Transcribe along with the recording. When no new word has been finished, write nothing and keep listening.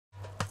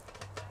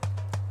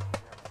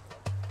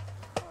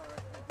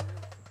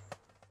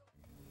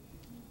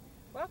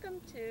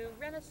welcome to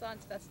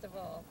Renaissance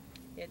Festival.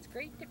 It's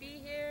great to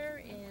be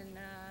here in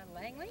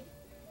Langley.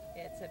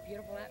 It's a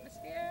beautiful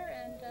atmosphere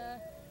and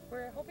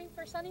we're hoping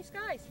for sunny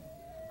skies.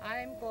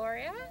 I'm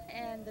Gloria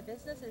and the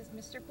business is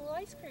Mr. Pool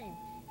Ice Cream,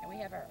 and we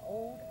have our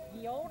old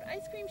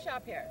ice cream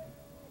shop here.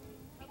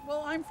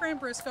 Well, I'm Fran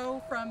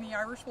Bristow from the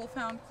Irish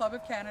Wolfhound Club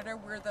of Canada.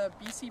 We're the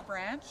BC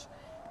branch,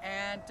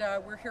 and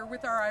we're here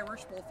with our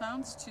Irish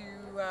Wolfhounds to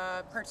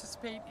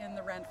participate in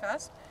the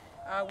Renfest.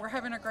 We're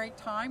having a great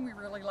time. We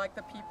really like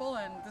the people,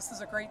 and this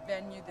is a great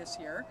venue this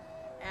year.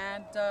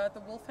 And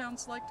the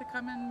Wolfhounds like to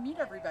come and meet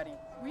everybody.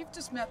 We've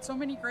just met so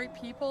many great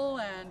people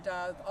and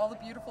all the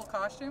beautiful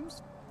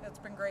costumes. It's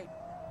been great.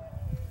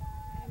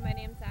 My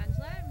name's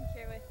Angela. I'm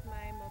here with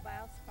my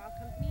mobile spa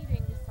company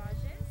doing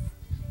massages.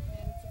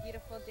 And it's a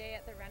beautiful day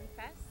at the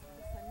Renfest.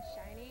 The sun's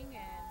shining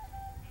and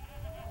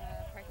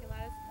the parking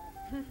lot is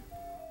full.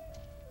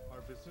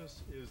 Our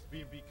business is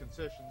B&B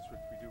Concessions, which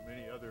we do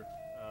many other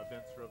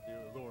events throughout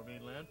the Lower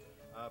Mainland.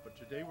 But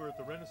today we're at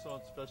the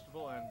Renaissance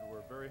Festival and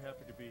we're very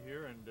happy to be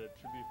here, and it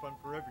should be fun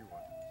for everyone.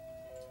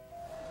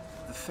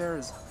 The fair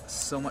is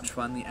so much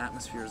fun. The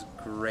atmosphere is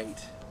great.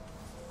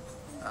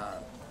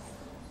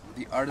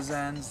 The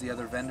artisans, the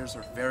other vendors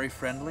are very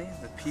friendly.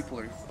 The people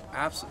are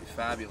absolutely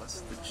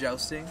fabulous. The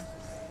jousting,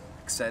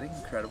 exciting,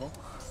 incredible.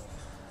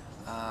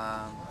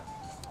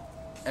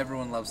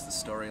 Everyone loves the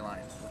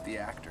storyline with the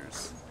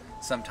actors.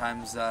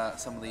 Sometimes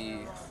some of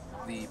the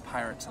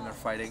pirates and their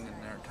fighting and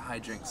their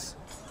hijinks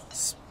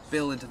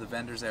spill into the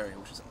vendors area,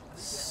 which is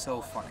so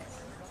funny.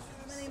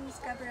 My name is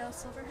Gabrielle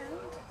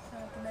Silverhand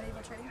of the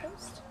Medieval Trading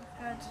Post.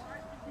 Had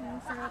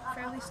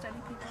fairly steady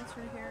people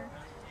through here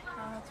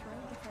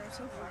throughout the fair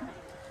so far.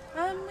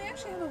 We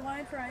actually have a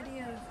wide variety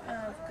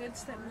of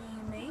goods that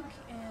we make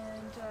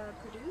and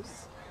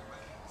produce.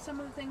 Some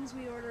of the things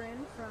we order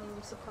in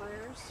from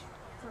suppliers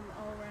from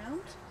all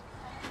around.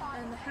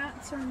 And the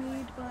hats are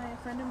made by a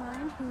friend of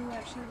mine who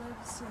actually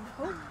lives in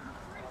Hope.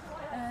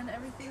 And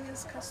everything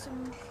is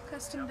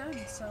custom done.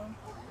 So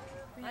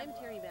I'm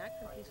Terry Mack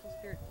from Peaceful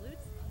Spirit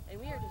Flutes, and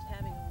we are just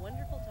having a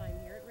wonderful time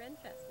here at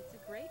Renfest. It's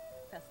a great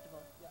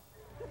festival.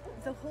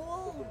 The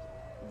whole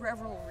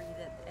revelry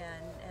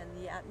and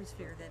the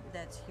atmosphere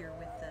that's here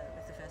with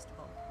the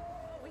festival.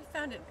 We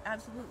found it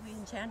absolutely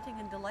enchanting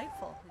and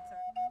delightful.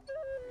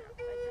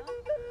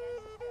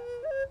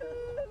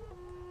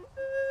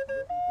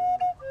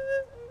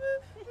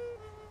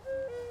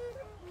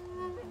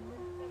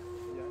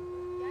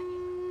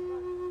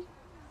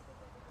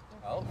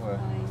 Well, we're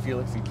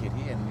Felix and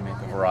Kitty, and we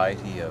make a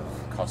variety of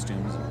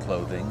costumes and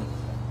clothing,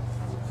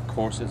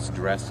 corsets,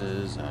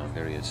 dresses,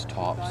 various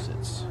tops.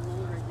 It's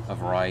a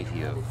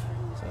variety of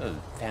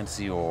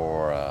fancy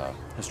or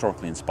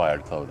historically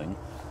inspired clothing.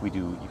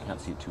 You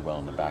can't see it too well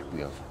in the back, we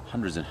have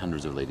hundreds and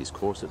hundreds of ladies'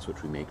 corsets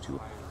which we make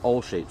to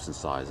all shapes and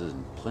sizes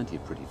and plenty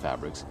of pretty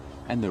fabrics,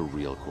 and they're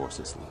real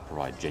corsets that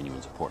provide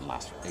genuine support and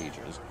last for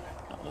ages,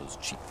 not those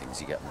cheap things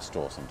you get in the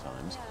store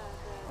sometimes.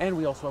 And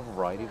we also have a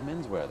variety of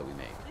menswear that we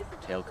make.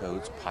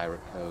 Tailcoats,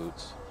 pirate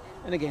coats,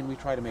 and again we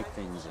try to make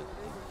things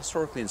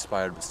historically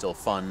inspired but still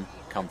fun,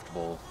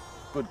 comfortable,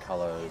 good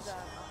colors.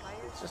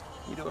 It's just,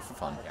 we do it for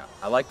fun. Yeah.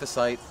 I like the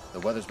site. The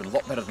weather's been a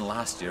lot better than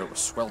last year. It was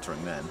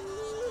sweltering then.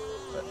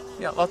 But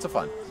yeah, lots of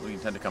fun. We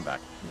intend to come back.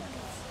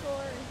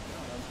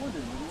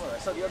 I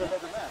saw the other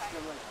leather mask.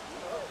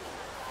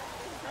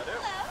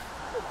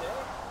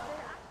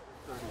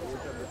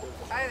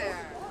 Hi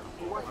there.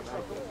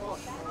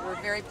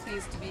 We're very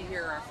pleased to be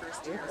here our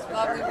first year. It's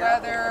lovely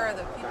weather,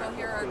 the people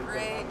here are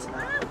great,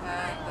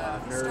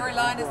 and the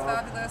storyline is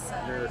fabulous.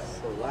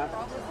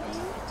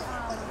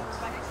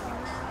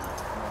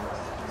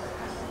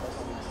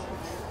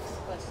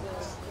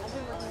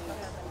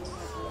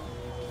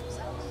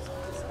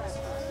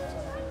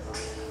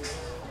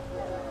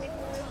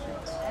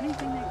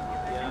 anything that can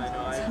get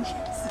back into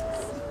this.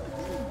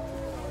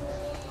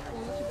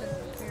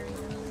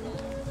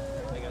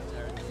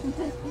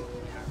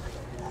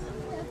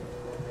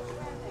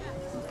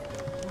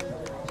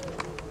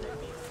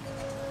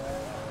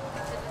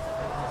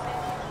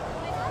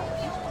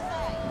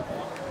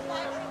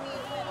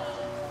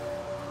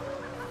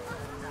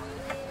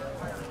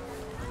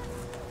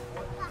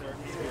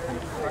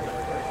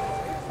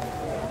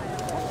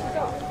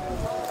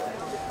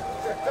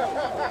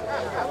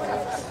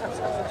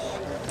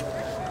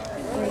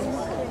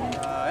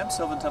 I'm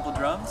Sylvan Temple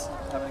Drums,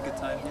 having a good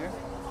time here.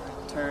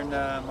 Turn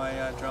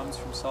my drums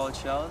from solid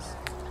shells.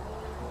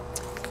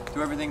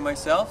 Do everything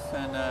myself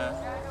and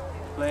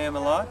play them a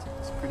lot.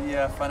 It's a pretty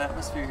fun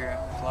atmosphere here.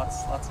 There's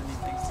lots of neat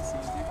things to see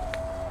and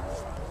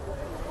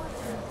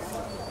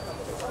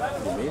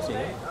do. Amazing,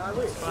 eh?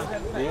 It's fun.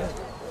 Yeah.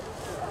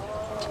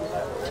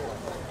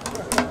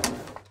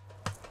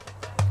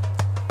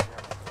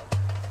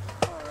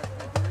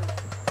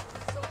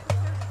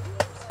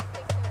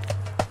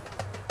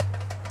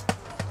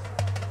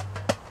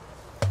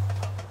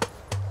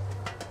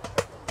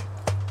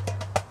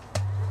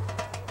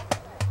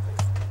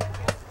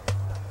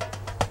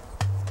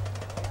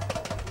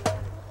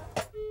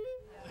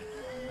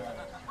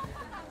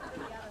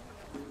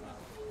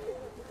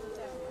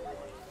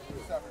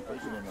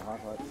 in the hot,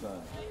 hot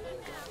sun.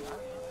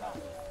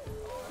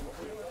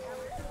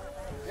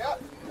 Yeah,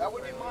 that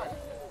would be mine.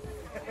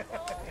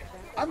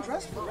 I'm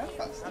dressed for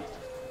Renfest.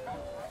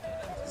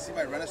 See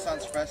my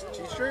Renaissance Fest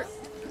t-shirt?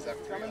 Is that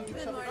come and do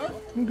something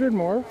about? Good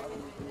more.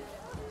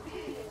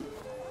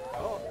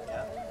 Oh,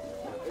 yeah.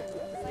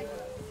 It's like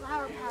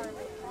flower power.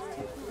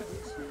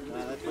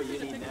 That's what you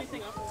need now.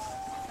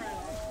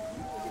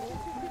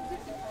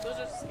 Those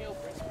are scale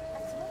bricks.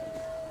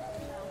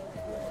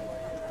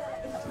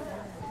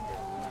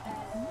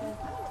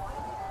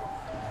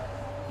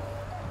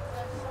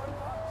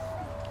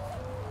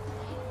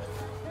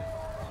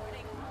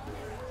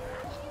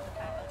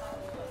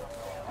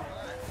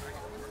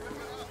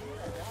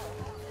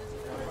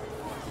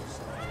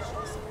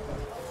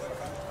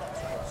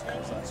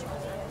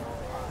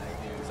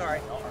 Sorry.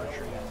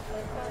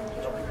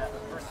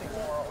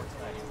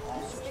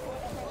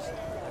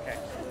 Okay.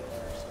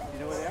 You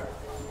know where they are?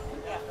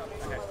 Yeah.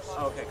 Okay.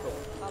 Oh, okay, cool.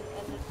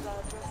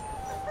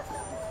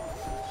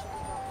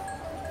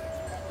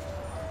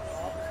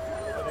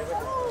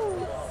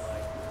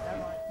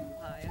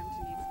 Hi, I'm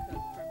Denise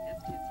Cook from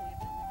Hestia's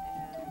Haven,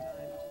 and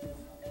I'm just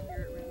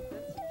here at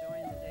Renfest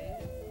enjoying the day.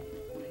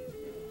 Hopefully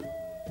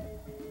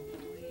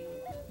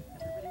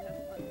everybody has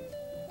fun.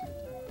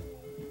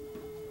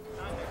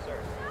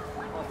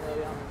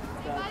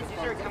 These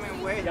are coming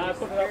way. Yeah, I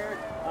put it up.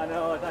 I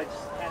know, I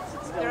just can't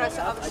sit still. There are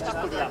some other stuff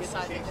on the other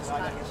side. They just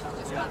got I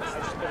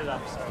just put it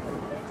up, sorry.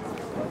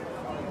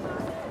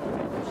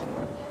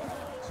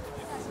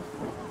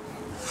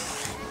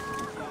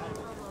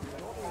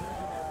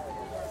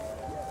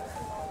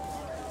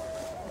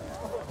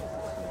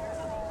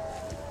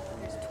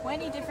 There's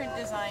 20 different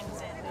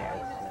designs in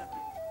there.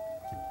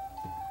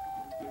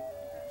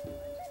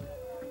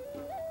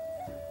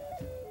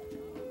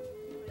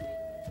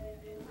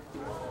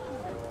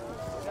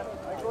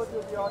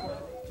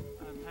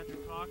 I'm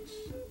Patrick Cox,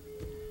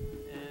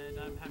 and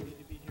I'm happy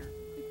to be here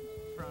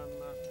from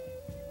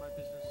my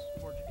business,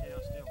 Forge of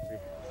Chaos Steel.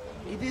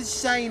 It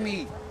is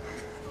shiny.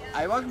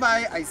 I walk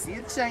by, I see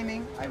it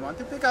shining. I want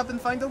to pick up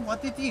and find out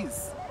what it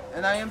is.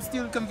 And I am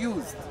still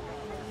confused.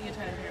 You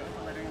try to figure out